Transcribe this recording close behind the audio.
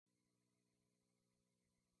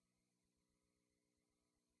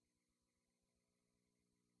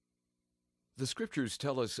The Scriptures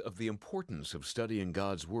tell us of the importance of studying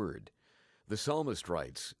God's Word. The psalmist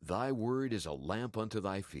writes, "Thy word is a lamp unto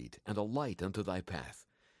thy feet, and a light unto thy path."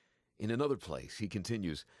 In another place, he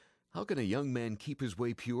continues, "How can a young man keep his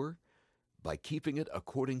way pure? By keeping it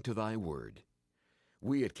according to thy word."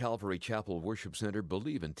 We at Calvary Chapel Worship Center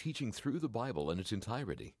believe in teaching through the Bible in its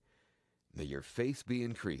entirety. May your faith be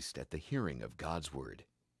increased at the hearing of God's Word.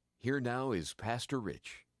 Here now is Pastor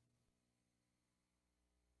Rich.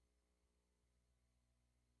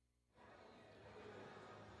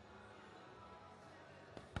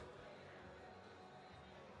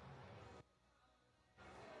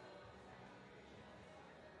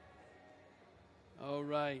 All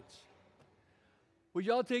right. Would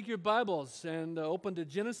you all take your Bibles and open to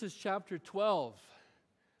Genesis chapter 12?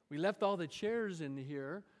 We left all the chairs in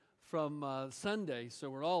here from Sunday, so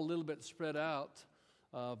we're all a little bit spread out.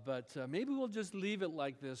 But maybe we'll just leave it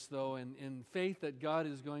like this, though, in faith that God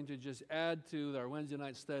is going to just add to our Wednesday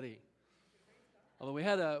night study. Although we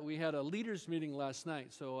had a leaders meeting last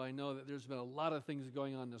night, so I know that there's been a lot of things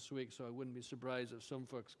going on this week, so I wouldn't be surprised if some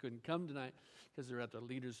folks couldn't come tonight because they're at the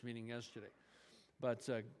leaders meeting yesterday. But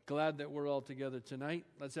glad that we're all together tonight.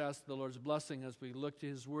 Let's ask the Lord's blessing as we look to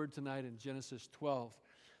His Word tonight in Genesis 12.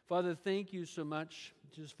 Father, thank you so much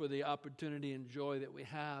just for the opportunity and joy that we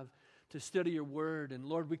have to study your Word. And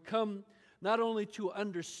Lord, we come not only to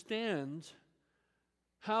understand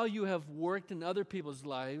how you have worked in other people's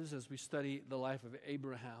lives as we study the life of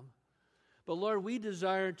Abraham, but Lord, we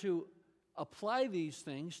desire to apply these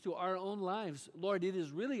things to our own lives. Lord, it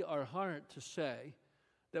is really our heart to say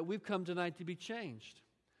that we've come tonight to be changed.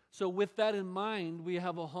 So with that in mind, we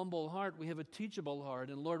have a humble heart, we have a teachable heart,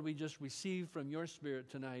 and Lord, we just receive from your Spirit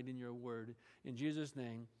tonight in your Word. In Jesus'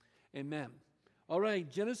 name, amen. All right,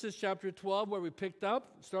 Genesis chapter 12, where we picked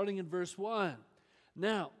up, starting in verse 1.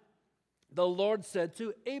 Now, the Lord said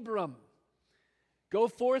to Abram, "Go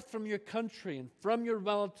forth from your country and from your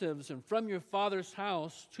relatives and from your father's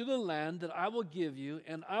house to the land that I will give you,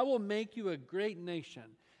 and I will make you a great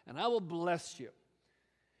nation, and I will bless you.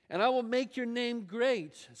 And I will make your name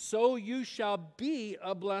great, so you shall be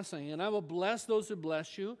a blessing. And I will bless those who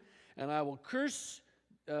bless you, and I will curse,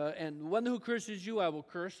 and one who curses you I will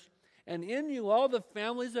curse. And in you all the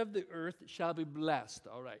families of the earth shall be blessed."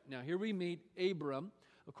 All right, now here we meet Abram.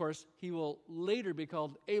 Of course, he will later be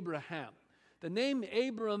called Abraham. The name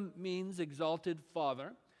Abram means exalted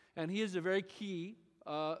father, and he is a very key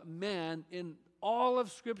man in all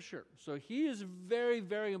of Scripture. So he is a very,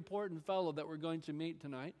 very important fellow that we're going to meet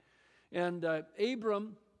tonight. And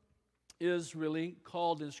Abram is really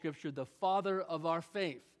called in Scripture the father of our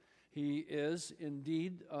faith. He is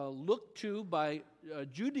indeed looked to by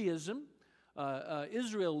Judaism.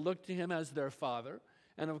 Israel looked to him as their father.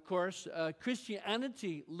 And of course,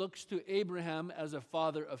 Christianity looks to Abraham as a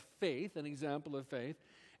father of faith, an example of faith.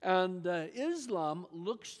 And Islam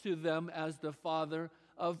looks to them as the father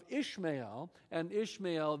of Ishmael, and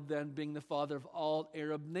Ishmael then being the father of all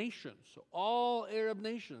Arab nations. So all Arab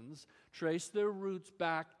nations trace their roots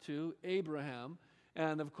back to Abraham.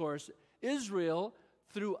 And of course, Israel,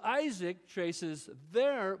 through Isaac, traces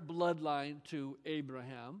their bloodline to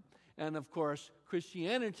Abraham. And of course,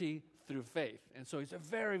 Christianity through faith. And so he's a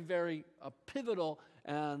very, very pivotal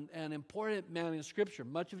and important man in Scripture.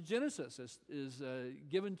 Much of Genesis is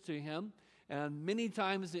given to him, and many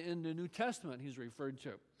times in the New Testament he's referred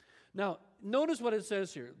to. Now, notice what it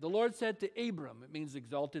says here. The Lord said to Abram, it means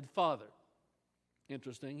exalted father.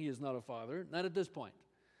 Interesting, he is not a father, not at this point.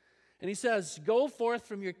 And he says, "Go forth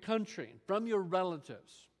from your country, from your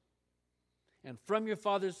relatives, and from your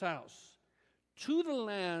father's house, to the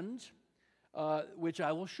land which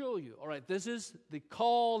I will show you." All right, this is the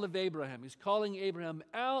call of Abraham. He's calling Abraham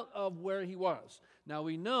out of where he was. Now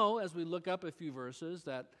we know, as we look up a few verses,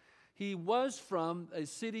 that he was from a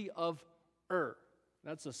city of Ur.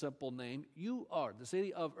 That's a simple name. U-R, the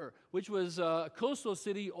city of Ur, which was a coastal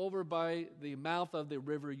city over by the mouth of the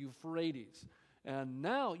river Euphrates. And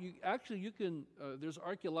now, you can, there's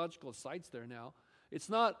archaeological sites there now. It's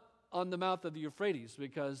not on the mouth of the Euphrates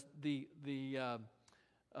because the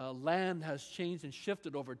land has changed and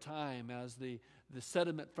shifted over time as the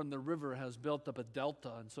sediment from the river has built up a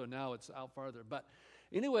delta, and so now it's out farther. But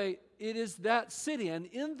anyway, it is that city, and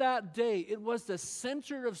in that day, it was the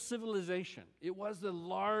center of civilization. It was a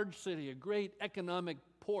large city, a great economic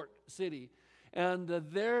port city, and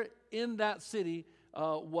there in that city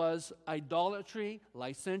was idolatry,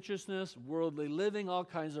 licentiousness, worldly living, all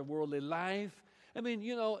kinds of worldly life. I mean,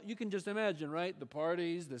 you can just imagine, right? The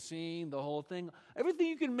parties, the scene, the whole thing. Everything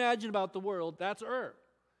you can imagine about the world, that's Ur.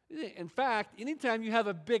 In fact, anytime you have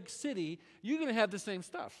a big city, you're going to have the same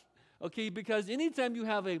stuff. Okay, because anytime you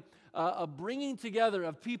have a bringing together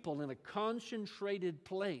of people in a concentrated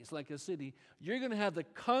place like a city, you're going to have the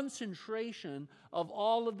concentration of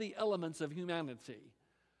all of the elements of humanity.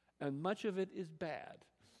 And much of it is bad.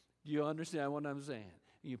 Do you understand what I'm saying?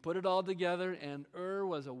 You put it all together, and Ur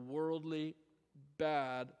was a worldly,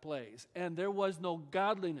 bad place. And there was no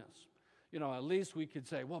godliness. At least we could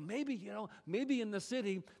say, well, maybe in the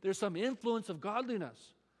city there's some influence of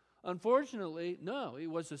godliness. Unfortunately, no, it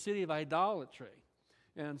was a city of idolatry.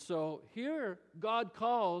 And so here God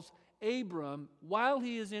calls Abram while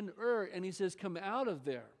he is in Ur, and he says, come out of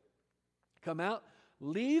there. Come out,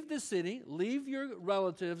 leave the city, leave your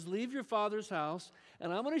relatives, leave your father's house,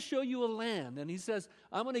 and I'm going to show you a land. And he says,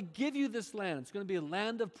 I'm going to give you this land. It's going to be a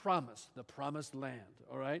land of promise, the promised land,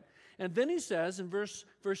 all right? And then he says in verse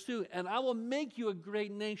 2, and I will make you a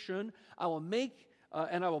great nation. I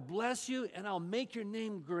will bless you, and I'll make your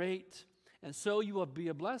name great, and so you will be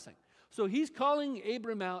a blessing. So he's calling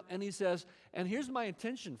Abram out, and he says, and here's my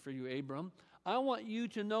intention for you, Abram. I want you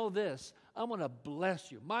to know this. I want to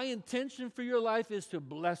bless you. My intention for your life is to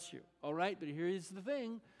bless you, all right? But here's the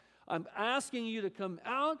thing. I'm asking you to come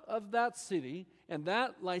out of that city and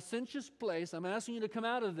that licentious place. I'm asking you to come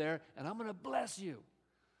out of there, and I'm going to bless you.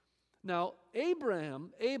 Now,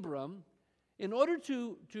 Abram, in order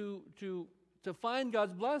to find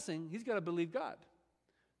God's blessing, he's got to believe God.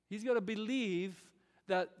 He's got to believe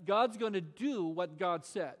that God's going to do what God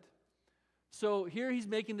said. So here he's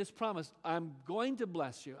making this promise. I'm going to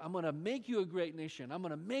bless you. I'm going to make you a great nation. I'm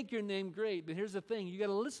going to make your name great. But here's the thing. You got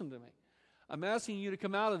to listen to me. I'm asking you to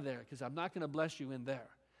come out of there because I'm not going to bless you in there.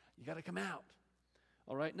 You got to come out.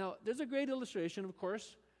 All right. Now, there's a great illustration, of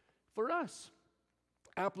course, for us.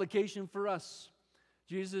 Application for us.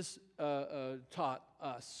 Jesus taught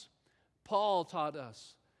us. Paul taught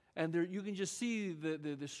us. And there, you can just see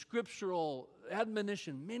the scriptural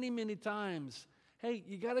admonition many, many times. Hey,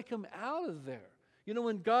 you got to come out of there.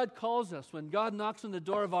 When God calls us, when God knocks on the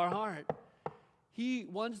door of our heart, He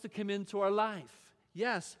wants to come into our life.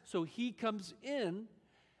 Yes, so He comes in,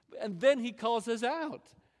 and then He calls us out.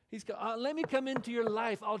 Let me come into your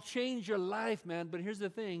life. I'll change your life, man. But here's the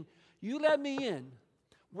thing. You let me in.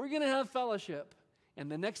 We're going to have fellowship.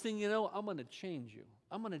 And the next thing you know, I'm going to change you.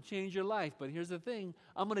 I'm going to change your life. But here's the thing.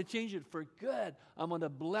 I'm going to change it for good. I'm going to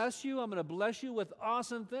bless you. I'm going to bless you with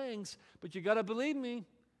awesome things. But you got to believe me.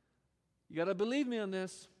 You got to believe me on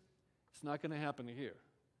this. It's not going to happen here.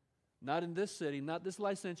 Not in this city, not this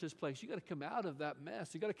licentious place. You got to come out of that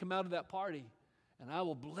mess. You got to come out of that party. And I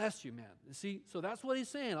will bless you, man. You see, so that's what he's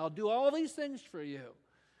saying. I'll do all these things for you.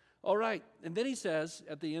 All right. And then he says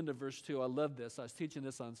at the end of verse 2, I love this. I was teaching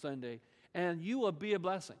this on Sunday. And you will be a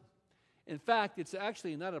blessing. In fact, it's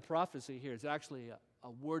actually not a prophecy here. It's actually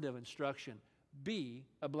a word of instruction. Be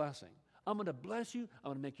a blessing. I'm going to bless you.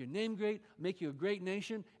 I'm going to make your name great, make you a great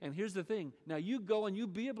nation. And here's the thing. Now you go and you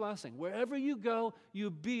be a blessing. Wherever you go,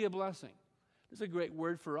 you be a blessing. There's a great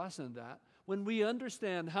word for us in that. When we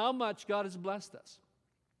understand how much God has blessed us.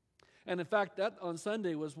 And in fact, that on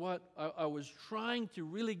Sunday was what I was trying to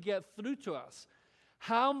really get through to us.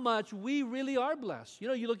 How much we really are blessed.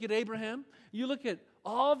 You look at Abraham, you look at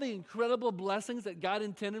all the incredible blessings that God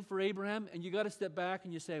intended for Abraham, and you got to step back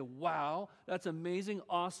and you say, wow, that's amazing,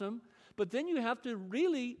 awesome. But then you have to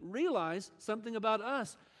really realize something about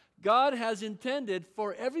us. God has intended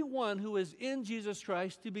for everyone who is in Jesus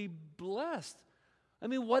Christ to be blessed. I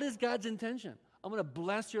mean, what is God's intention? I'm going to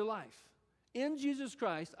bless your life. In Jesus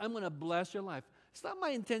Christ, I'm going to bless your life. It's not my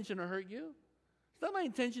intention to hurt you. It's not my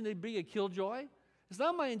intention to be a killjoy. It's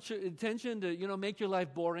not my intention to, make your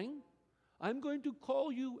life boring. I'm going to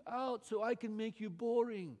call you out so I can make you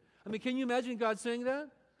boring. I mean, can you imagine God saying that?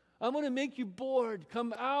 I'm going to make you bored.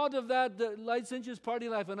 Come out of that licentious party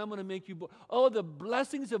life, and I'm going to make you bored. Oh, the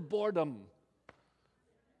blessings of boredom.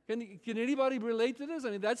 Can anybody relate to this?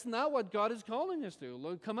 I mean, that's not what God is calling us to.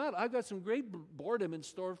 Look, come out. I've got some great boredom in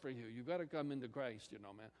store for you. You've got to come into Christ,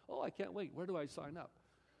 man. Oh, I can't wait. Where do I sign up?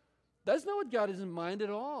 That's not what God has in mind at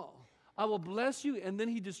all. I will bless you. And then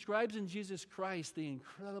he describes in Jesus Christ the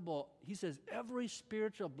incredible, he says, every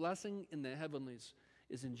spiritual blessing in the heavenlies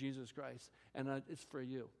is in Jesus Christ. And it's for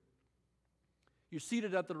you. You're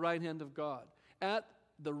seated at the right hand of God. At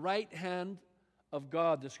the right hand of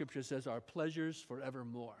God, the scripture says, are pleasures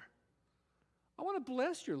forevermore. I want to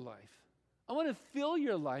bless your life. I want to fill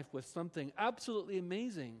your life with something absolutely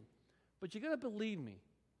amazing. But you got to believe me.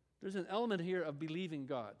 There's an element here of believing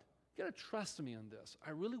God. You got to trust me on this.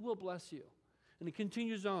 I really will bless you. And he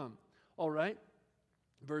continues on. All right.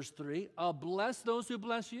 Verse 3, I'll bless those who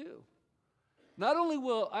bless you. Not only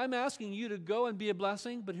will I'm asking you to go and be a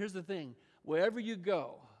blessing, but here's the thing. Wherever you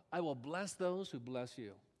go, I will bless those who bless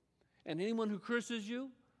you. And anyone who curses you,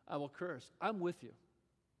 I will curse. I'm with you.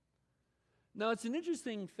 Now, it's an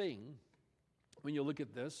interesting thing when you look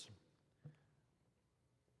at this.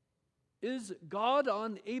 Is God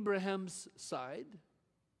on Abraham's side?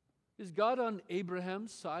 Is God on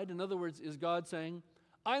Abraham's side? In other words, is God saying,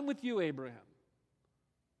 I'm with you, Abraham?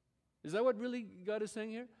 Is that what really God is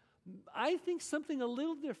saying here? I think something a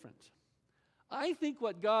little different. I think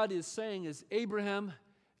what God is saying is, Abraham,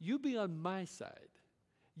 you be on my side.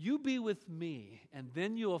 You be with me, and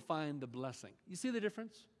then you will find the blessing. You see the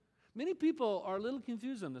difference? Many people are a little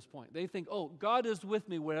confused on this point. They think, oh, God is with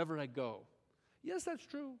me wherever I go. Yes, that's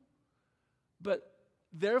true. But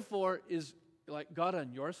therefore, is like God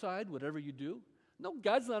on your side, whatever you do? No,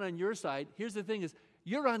 God's not on your side. Here's the thing is,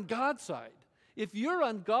 you're on God's side. If you're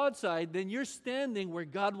on God's side, then you're standing where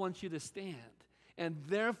God wants you to stand. And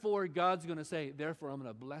therefore, God's going to say, therefore, I'm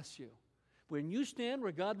going to bless you. When you stand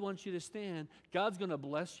where God wants you to stand, God's going to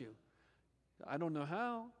bless you. I don't know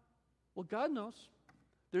how. Well, God knows.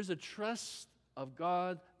 There's a trust of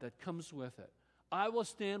God that comes with it. I will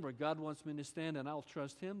stand where God wants me to stand, and I'll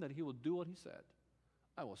trust Him that He will do what He said.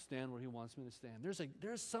 I will stand where He wants me to stand.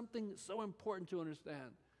 There's something so important to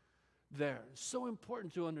understand there. So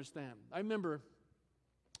important to understand. I remember,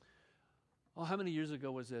 how many years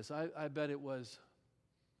ago was this? I bet it was,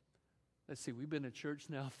 let's see, we've been at church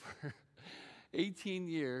now for 18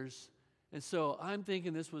 years. And so I'm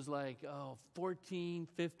thinking this was like, 14,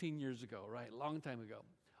 15 years ago, right? Long time ago.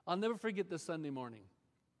 I'll never forget this Sunday morning.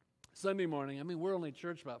 I mean, we're only at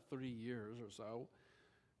church about 3 years or so.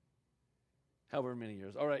 However many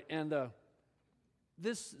years. All right, and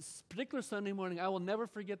this particular Sunday morning, I will never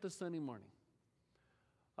forget this Sunday morning.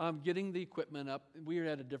 I'm getting the equipment up. We were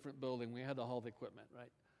at a different building. We had to haul the equipment, right?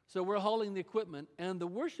 So we're hauling the equipment, and the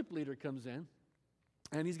worship leader comes in,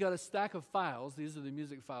 and he's got a stack of files. These are the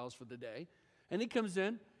music files for the day. And he comes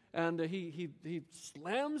in, and he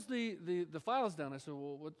slams the files down. I said,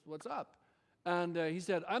 well, what's up? And he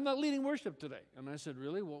said, I'm not leading worship today. And I said,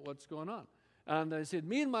 really? What's going on? And I said,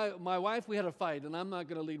 me and my wife, we had a fight, and I'm not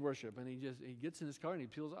going to lead worship. And he gets in his car, and he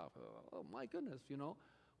peels off. Oh, my goodness,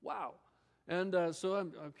 wow. And so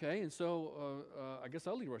I'm, okay, and so I guess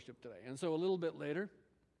I'll lead worship today. And so a little bit later,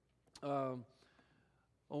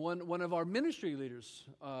 one of our ministry leaders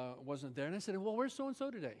wasn't there, and I said, well, where's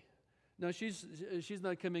so-and-so today? No, she's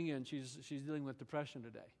not coming in. She's dealing with depression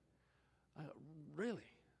today. Really?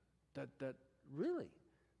 That really?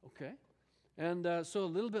 Okay. And so a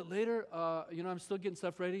little bit later, I'm still getting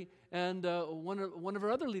stuff ready, and one of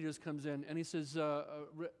our other leaders comes in, and he says,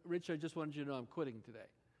 Rich, I just wanted you to know I'm quitting today.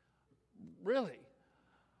 Really?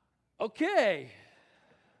 Okay.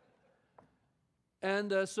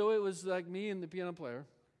 And so it was like me and the piano player,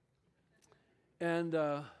 and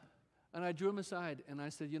I drew him aside, and I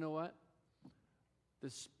said, you know what?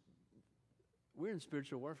 We're in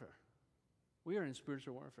spiritual warfare. We are in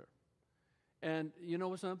spiritual warfare. And you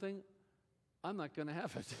know something? I'm not going to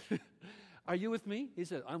have it. Are you with me? He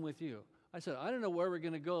said, I'm with you. I said, I don't know where we're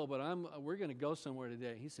going to go, but we're going to go somewhere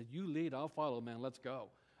today. He said, you lead, I'll follow, man. Let's go.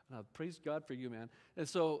 And I praise God for you, man. And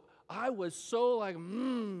so I was so like,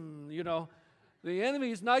 the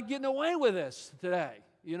enemy's not getting away with this today,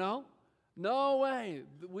 No way.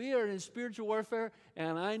 We are in spiritual warfare,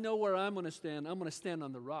 and I know where I'm going to stand. I'm going to stand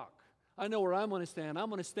on the rock. I know where I'm going to stand. I'm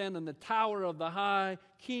going to stand on the tower of the high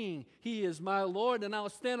king. He is my Lord, and I'll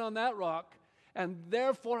stand on that rock, and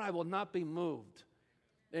therefore I will not be moved.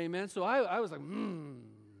 Amen. So I was like, and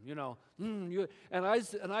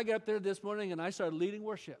I got up there this morning, and I started leading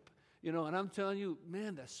worship. And I'm telling you,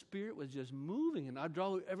 man, the Spirit was just moving, and I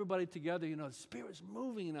draw everybody together. The Spirit was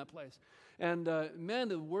moving in that place. And, man,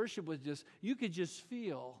 the worship was you could just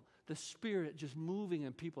feel the Spirit just moving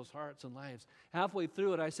in people's hearts and lives. Halfway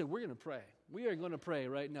through it, I said, we're going to pray. We are going to pray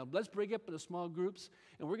right now. Let's break up into small groups,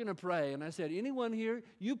 and we're going to pray. And I said, anyone here,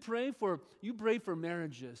 you pray for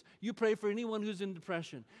marriages. You pray for anyone who's in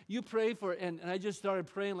depression. You pray for, and I just started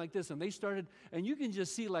praying like this, and they started, and you can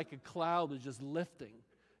just see like a cloud was just lifting.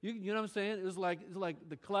 You know what I'm saying? It was like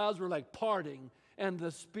the clouds were like parting, and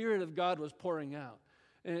the Spirit of God was pouring out.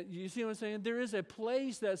 And you see what I'm saying? There is a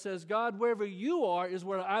place that says, God, wherever you are is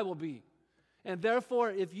where I will be. And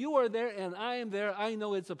therefore, if you are there and I am there, I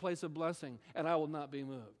know it's a place of blessing, and I will not be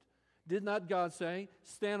moved. Did not God say,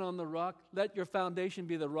 stand on the rock, let your foundation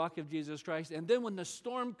be the rock of Jesus Christ, and then when the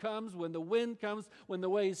storm comes, when the wind comes, when the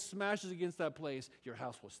wave smashes against that place, your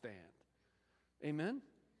house will stand. Amen?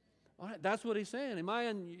 All right, that's what he's saying. Am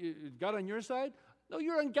I God on your side? No,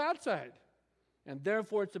 you're on God's side. And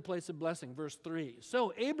therefore, it's a place of blessing. Verse 3.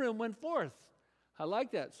 So Abram went forth. I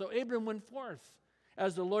like that. So Abram went forth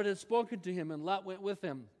as the Lord had spoken to him, and Lot went with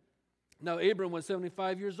him. Now, Abram was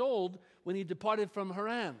 75 years old when he departed from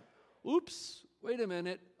Haran. Oops, wait a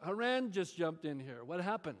minute. Haran just jumped in here. What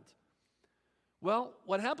happened? Well,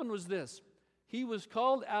 what happened was this. He was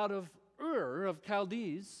called out of Ur of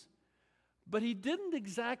Chaldees, but he didn't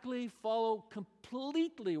exactly follow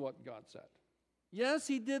completely what God said. Yes,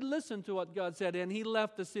 he did listen to what God said, and he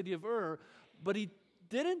left the city of Ur, but he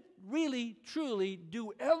didn't really, truly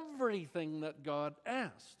do everything that God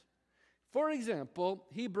asked. For example,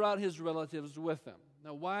 he brought his relatives with him.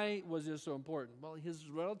 Now, why was this so important? Well, his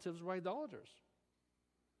relatives were idolaters.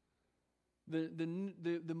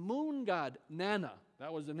 The moon god, Nana,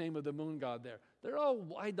 that was the name of the moon god there. They're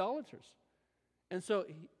all idolaters. And so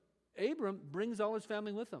Abram brings all his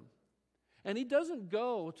family with him. And he doesn't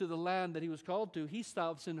go to the land that he was called to. He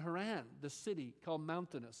stops in Haran, the city called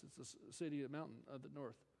Mountainous. It's a city, a mountain of the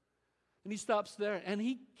north. And he stops there, and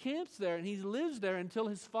he camps there, and he lives there until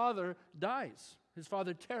his father dies. His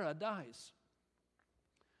father Terah dies.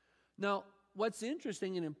 Now, what's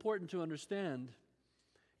interesting and important to understand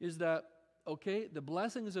is that, okay, the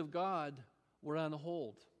blessings of God were on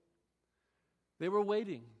hold. They were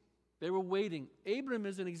waiting. They were waiting. Abram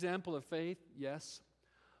is an example of faith, yes,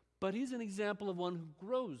 but he's an example of one who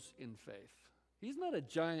grows in faith. He's not a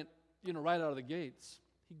giant, right out of the gates.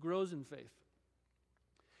 He grows in faith.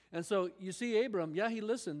 And so you see Abram, yeah, he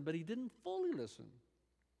listened, but he didn't fully listen.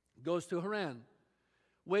 Goes to Haran,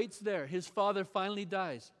 waits there. His father finally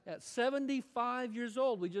dies at 75 years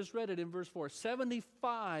old. We just read it in verse 4.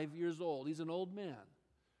 75 years old. He's an old man.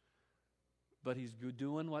 But he's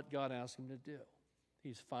doing what God asked him to do.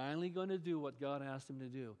 He's finally going to do what God asked him to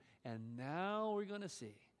do. And now we're going to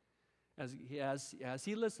see, as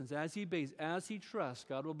he listens, as he obeys, as he trusts,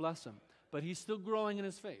 God will bless him. But he's still growing in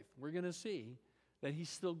his faith. We're going to see that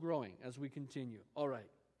he's still growing as we continue. All right.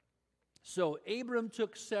 So Abram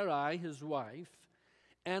took Sarai, his wife,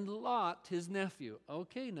 and Lot, his nephew.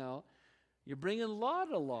 Okay, now, you're bringing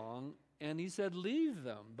Lot along, and he said, leave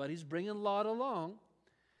them. But he's bringing Lot along,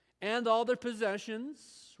 and all their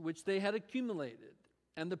possessions, which they had accumulated,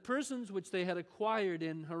 and the persons which they had acquired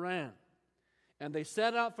in Haran. And they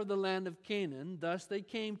set out for the land of Canaan. Thus they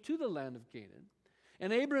came to the land of Canaan.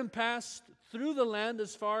 And Abram passed through the land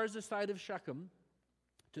as far as the site of Shechem,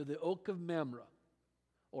 to the oak of Mamre,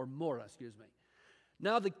 or Morah,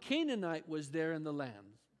 Now the Canaanite was there in the land.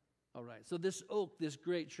 All right, so this oak, this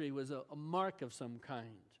great tree, was a mark of some kind.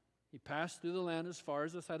 He passed through the land as far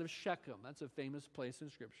as the site of Shechem. That's a famous place in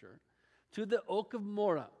Scripture. To the oak of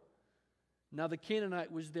Morah. Now the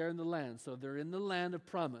Canaanite was there in the land, so they're in the land of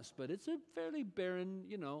promise. But it's a fairly barren,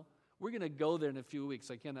 we're going to go there in a few weeks.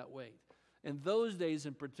 I cannot wait. In those days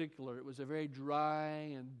in particular, it was a very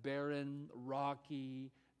dry and barren, rocky,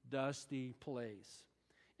 dusty place.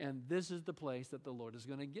 And this is the place that the Lord is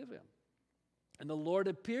going to give him. And the Lord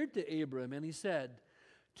appeared to Abram, and he said,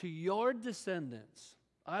 to your descendants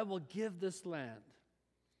I will give this land.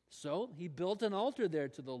 So he built an altar there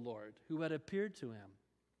to the Lord, who had appeared to him.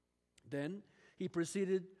 Then he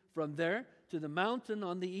proceeded from there to the mountain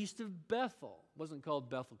on the east of Bethel. It wasn't called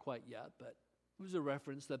Bethel quite yet, but it was a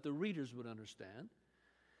reference that the readers would understand.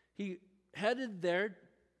 He headed there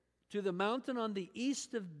to the mountain on the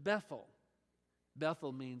east of Bethel.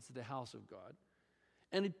 Bethel means the house of God.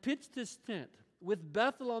 And he pitched his tent with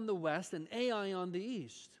Bethel on the west and Ai on the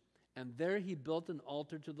east. And there he built an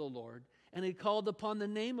altar to the Lord, and he called upon the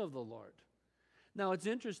name of the Lord. Now it's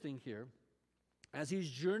interesting here, as he's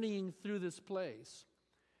journeying through this place,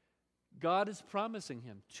 God is promising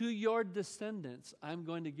him, to your descendants, I'm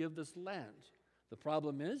going to give this land. The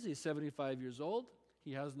problem is, he's 75 years old.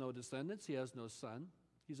 He has no descendants. He has no son.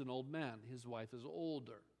 He's an old man. His wife is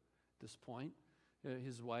older at this point.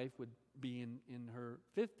 His wife would be in her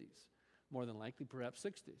 50s, more than likely, perhaps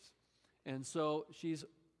 60s. And so she's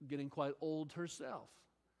getting quite old herself.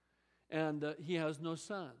 And he has no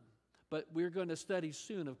son. But we're going to study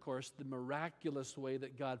soon, of course, the miraculous way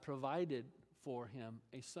that God provided for him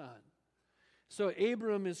a son. So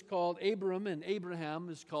Abram, and Abraham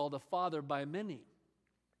is called a father by many.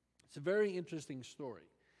 It's a very interesting story.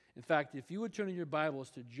 In fact, if you would turn in your Bibles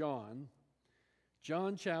to John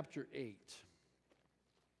chapter 8.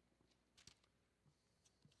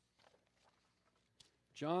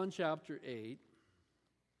 John chapter 8.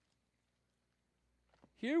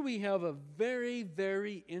 Here we have a very,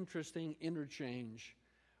 very interesting interchange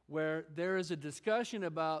where there is a discussion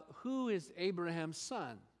about who is Abraham's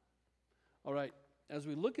son. All right, as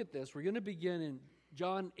we look at this, we're going to begin in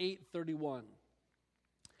John 8:31.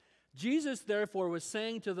 Jesus, therefore, was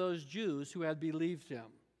saying to those Jews who had believed him,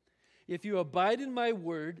 if you abide in my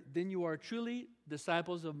word, then you are truly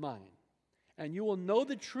disciples of mine, and you will know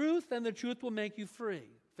the truth, and the truth will make you free.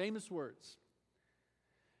 Famous words.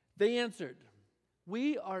 They answered,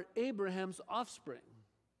 "We are Abraham's offspring."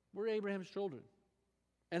 We're Abraham's children,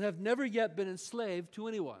 and have never yet been enslaved to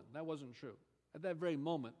anyone. That wasn't true. At that very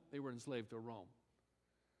moment, they were enslaved to Rome.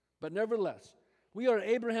 But nevertheless, we are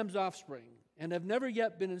Abraham's offspring, and have never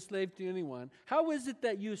yet been enslaved to anyone. How is it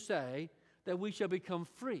that you say that we shall become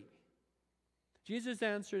free? Jesus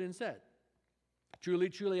answered and said, "Truly,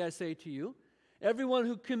 truly, I say to you, everyone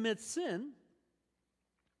who commits sin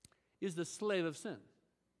is the slave of sin.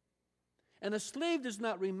 And a slave does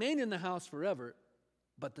not remain in the house forever,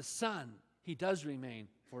 but the son, he does remain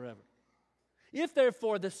forever. If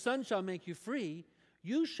therefore the Son shall make you free,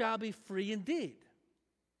 you shall be free indeed.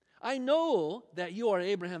 I know that you are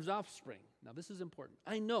Abraham's offspring." Now this is important.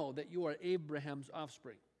 "I know that you are Abraham's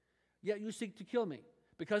offspring. Yet you seek to kill me,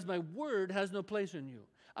 because my word has no place in you.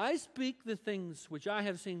 I speak the things which I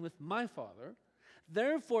have seen with my Father.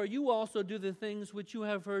 Therefore you also do the things which you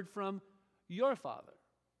have heard from your father."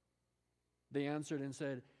 They answered and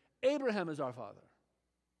said, "Abraham is our father."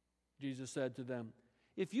 Jesus said to them,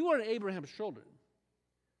 "If you are Abraham's children,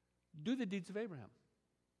 do the deeds of Abraham."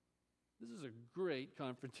 This is a great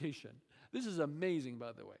confrontation. This is amazing,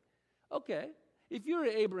 by the way. Okay, if you're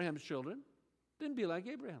Abraham's children, then be like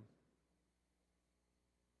Abraham.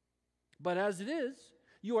 But as it is,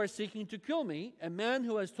 you are seeking to kill me, a man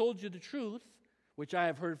who has told you the truth, which I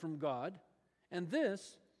have heard from God, and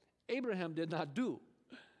this Abraham did not do.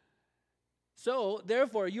 So,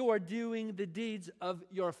 therefore, you are doing the deeds of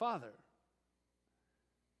your father."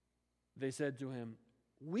 They said to him,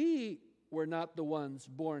 "We were not the ones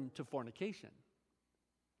born to fornication."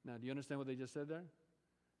 Now, do you understand what they just said there?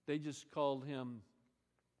 They just called him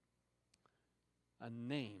a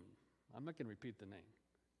name. I'm not going to repeat the name.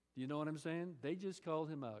 Do you know what I'm saying? They just called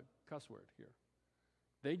him a cuss word here.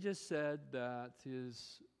 They just said that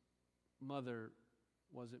his mother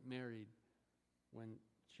wasn't married when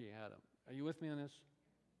she had him. Are you with me on this?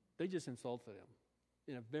 They just insulted him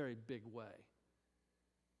in a very big way.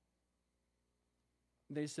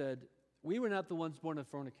 They said, "We were not the ones born of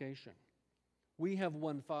fornication. We have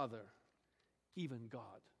one Father, even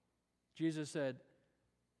God." Jesus said,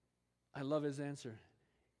 I love his answer,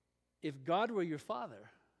 "If God were your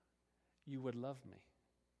Father, you would love me."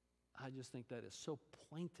 I just think that is so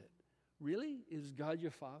pointed. Really? Is God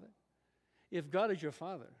your Father? If God is your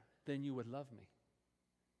Father, then you would love me.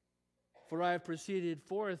 "For I have proceeded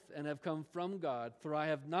forth and have come from God, for I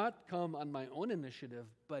have not come on my own initiative,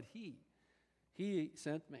 but He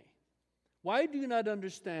sent me. Why do you not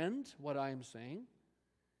understand what I am saying?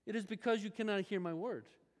 It is because you cannot hear my word.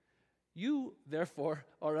 You, therefore,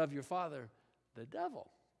 are of your father, the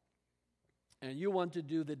devil, and you want to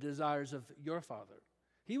do the desires of your father.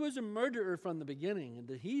 He was a murderer from the beginning, and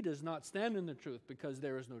he does not stand in the truth, because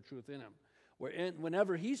there is no truth in him.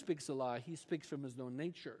 Whenever he speaks a lie, he speaks from his own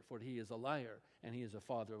nature, for he is a liar, and he is a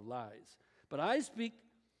father of lies. But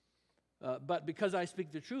because I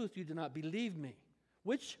speak the truth, you do not believe me.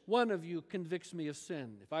 Which one of you convicts me of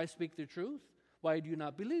sin? If I speak the truth, why do you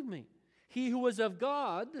not believe me? He who is of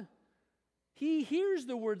God, he hears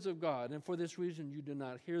the words of God, and for this reason you do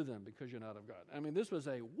not hear them, because you're not of God." I mean, this was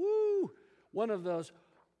one of those,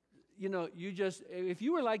 if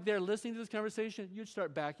you were like there listening to this conversation, you'd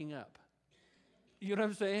start backing up. You know what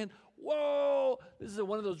I'm saying? Whoa! This is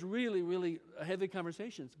one of those really, really heavy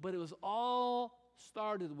conversations. But it was all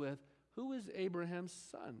started with, who is Abraham's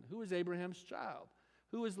son? Who is Abraham's child?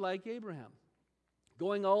 Who is like Abraham?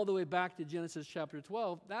 Going all the way back to Genesis chapter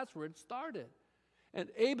 12, that's where it started.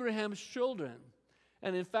 And Abraham's children.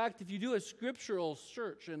 And in fact, if you do a scriptural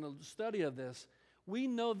search and a study of this, we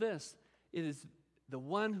know this. It is the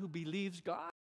one who believes God.